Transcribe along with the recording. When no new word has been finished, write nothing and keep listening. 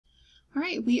All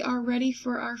right, we are ready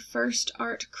for our first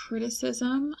art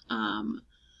criticism.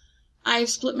 I've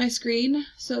split my screen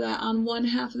so that on one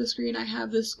half of the screen I have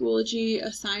the Schoology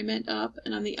assignment up,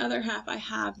 and on the other half I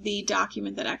have the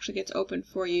document that actually gets opened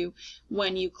for you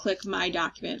when you click My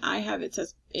Document. I have it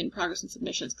says In Progress and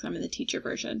Submissions because I'm in the teacher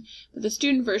version, but the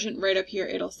student version, right up here,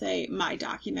 it'll say My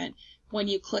Document. When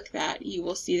you click that, you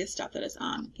will see the stuff that is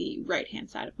on the right-hand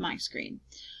side of my screen.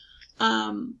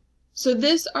 So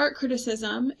this art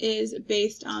criticism is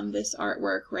based on this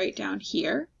artwork right down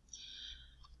here.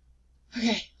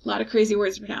 Okay, a lot of crazy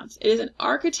words to pronounce. It is an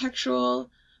architectural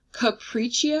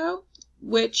capriccio,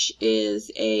 which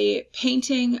is a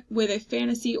painting with a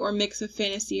fantasy or mix of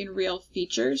fantasy and real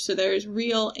features. So there's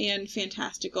real and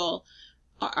fantastical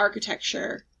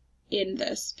architecture in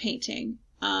this painting.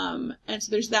 And so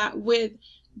there's that with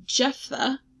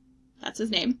Jephthah, that's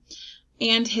his name,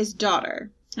 and his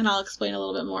daughter. And I'll explain a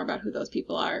little bit more about who those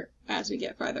people are as we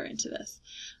get farther into this.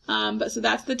 But so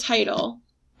that's the title,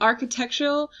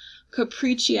 Architectural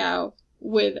Capriccio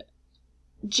with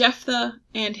Jephthah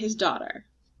and his daughter.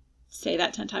 Say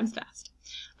that 10 times fast.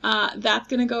 That's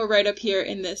going to go right up here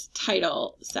in this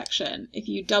title section. If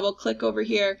you double click over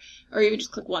here, or even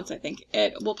just click once, I think,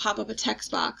 it will pop up a text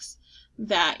box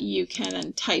that you can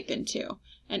then type into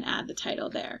and add the title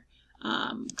there.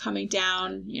 Coming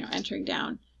down, entering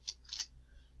down.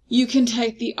 You can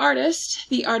type the artist.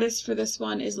 The artist for this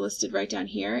one is listed right down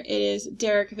here. It is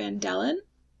Derek Van Dellen.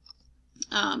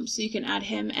 So you can add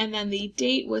him. And then the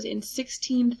date was in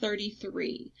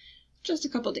 1633, just a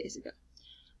couple days ago.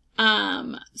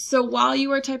 So while you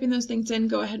are typing those things in,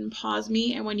 go ahead and pause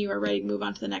me. And when you are ready to move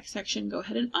on to the next section, go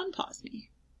ahead and unpause me.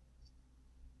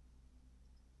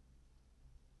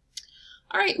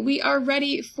 All right, we are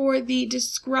ready for the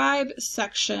describe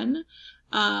section.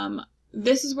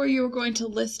 This is where you're going to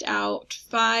list out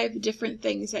 5 different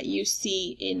things that you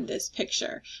see in this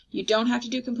picture. You don't have to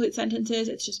do complete sentences.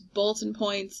 It's just bulletin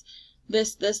points.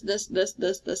 This,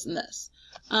 and this.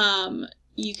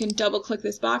 You can double click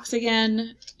this box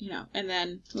again, and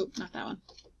then, oop, not that one.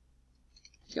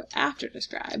 Go after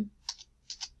describe.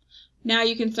 Now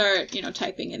you can start,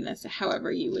 typing in this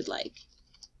however you would like.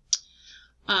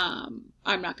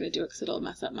 I'm not going to do it because it'll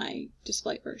mess up my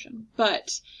display version.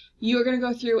 But you are going to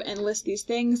go through and list these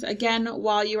things. Again,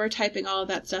 while you are typing all of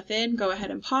that stuff in, go ahead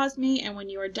and pause me. And when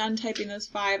you are done typing those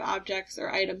 5 objects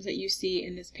or items that you see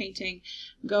in this painting,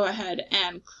 go ahead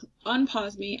and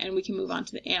unpause me and we can move on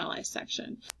to the analyze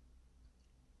section.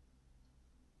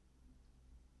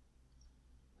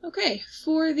 Okay,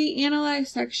 for the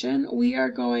analyze section, we are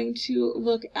going to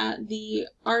look at the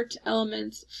art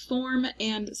elements form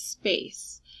and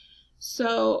space.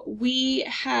 So we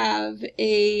have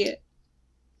a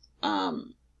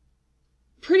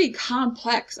pretty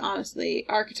complex, honestly,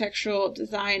 architectural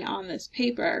design on this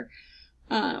paper,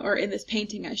 or in this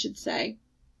painting, I should say,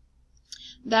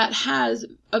 that has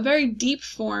a very deep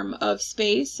form of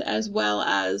space as well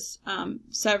as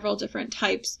several different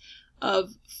types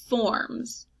of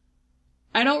forms.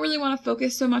 I don't really want to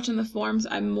focus so much on the forms.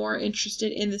 I'm more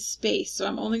interested in the space. So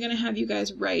I'm only going to have you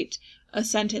guys write a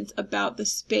sentence about the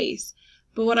space.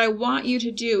 But what I want you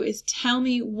to do is tell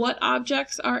me what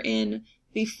objects are in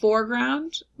the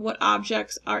foreground, what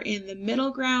objects are in the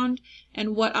middle ground,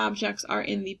 and what objects are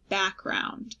in the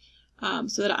background.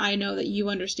 So that I know that you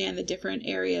understand the different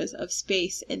areas of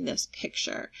space in this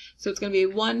picture. So it's going to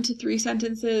be 1 to 3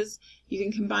 sentences. You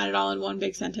can combine it all in one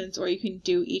big sentence, or you can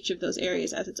do each of those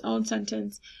areas as its own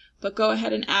sentence. But go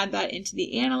ahead and add that into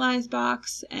the analyze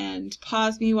box and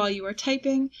pause me while you are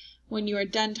typing. When you are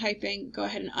done typing, go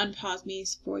ahead and unpause me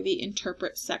for the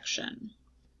interpret section.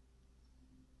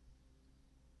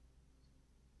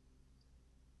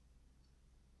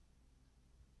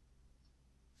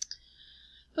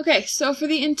 Okay, so for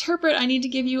the interpret, I need to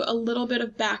give you a little bit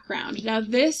of background. Now,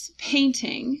 this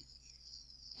painting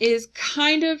is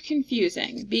kind of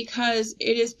confusing because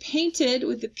it is painted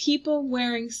with the people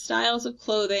wearing styles of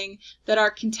clothing that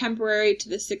are contemporary to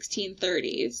the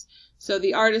 1630s. So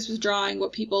the artist was drawing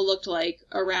what people looked like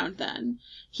around then.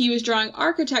 He was drawing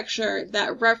architecture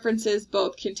that references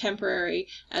both contemporary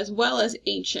as well as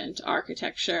ancient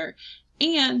architecture.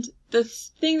 And the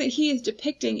thing that he is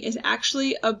depicting is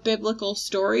actually a biblical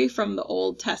story from the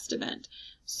Old Testament.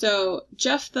 So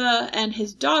Jephthah and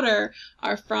his daughter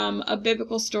are from a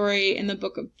biblical story in the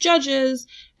book of Judges,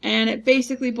 and it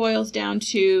basically boils down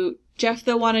to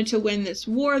Jephthah wanted to win this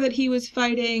war that he was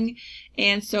fighting,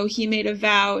 and so he made a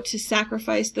vow to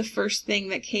sacrifice the first thing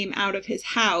that came out of his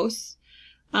house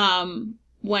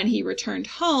when he returned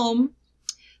home.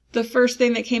 The first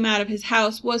thing that came out of his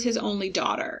house was his only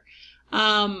daughter.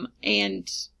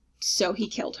 And so he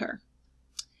killed her.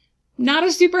 Not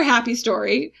a super happy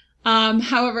story.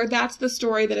 However, that's the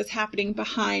story that is happening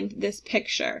behind this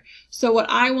picture. So what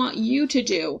I want you to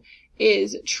do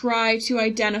is try to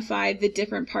identify the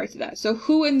different parts of that. So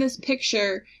who in this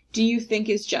picture do you think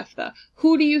is Jephthah?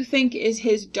 Who do you think is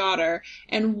his daughter?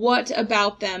 And what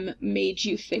about them made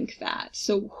you think that?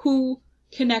 So who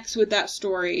connects with that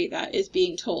story that is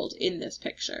being told in this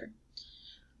picture?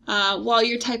 While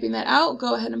you're typing that out,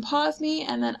 go ahead and pause me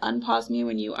and then unpause me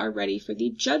when you are ready for the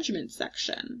judgment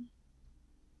section.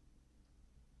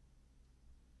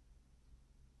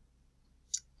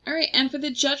 All right, and for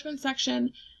the judgment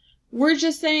section, we're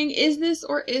just saying, is this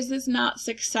or is this not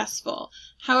successful?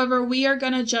 However, we are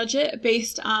going to judge it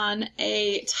based on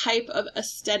a type of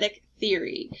aesthetic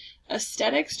theory.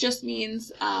 Aesthetics just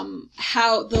means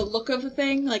how the look of a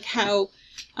thing, like how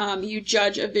you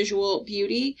judge a visual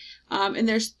beauty. And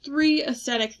there's 3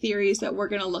 aesthetic theories that we're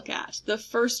going to look at. The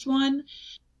first one,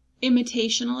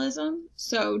 imitationalism.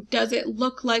 So does it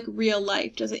look like real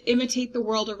life? Does it imitate the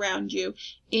world around you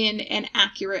in an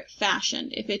accurate fashion?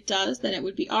 If it does, then it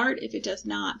would be art. If it does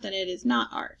not, then it is not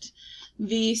art.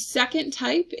 The second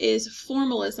type is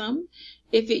formalism.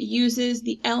 If it uses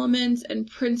the elements and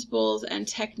principles and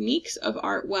techniques of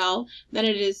art well, then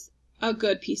it is a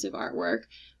good piece of artwork.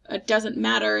 It doesn't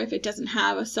matter if it doesn't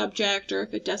have a subject or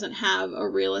if it doesn't have a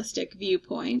realistic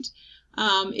viewpoint.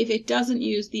 If it doesn't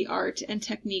use the art and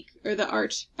technique, or the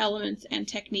art elements and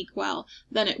technique well,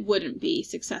 then it wouldn't be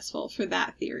successful for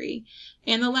that theory.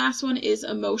 And the last one is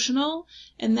emotional,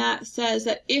 and that says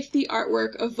that if the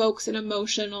artwork evokes an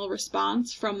emotional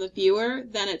response from the viewer,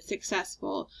 then it's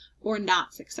successful or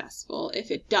not successful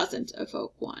if it doesn't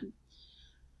evoke one.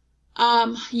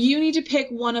 You need to pick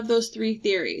one of those 3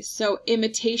 theories. So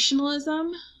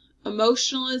imitationalism,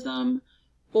 emotionalism,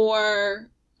 or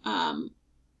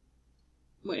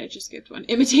wait, I just skipped one.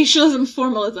 Imitationalism,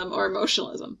 formalism, or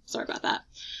emotionalism. Sorry about that.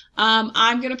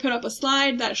 I'm going to put up a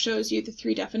slide that shows you the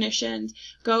 3 definitions.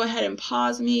 Go ahead and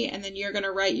pause me, and then you're going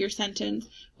to write your sentence.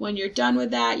 When you're done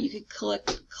with that, you can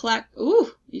click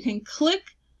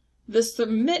the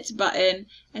submit button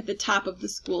at the top of the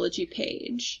Schoology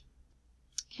page.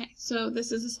 Okay, so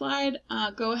this is a slide.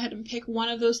 Go ahead and pick one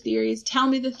of those theories. Tell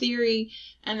me the theory,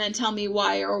 and then tell me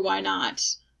why or why not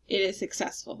it is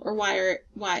successful, or why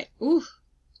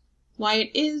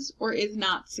it is or is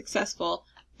not successful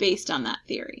based on that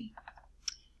theory.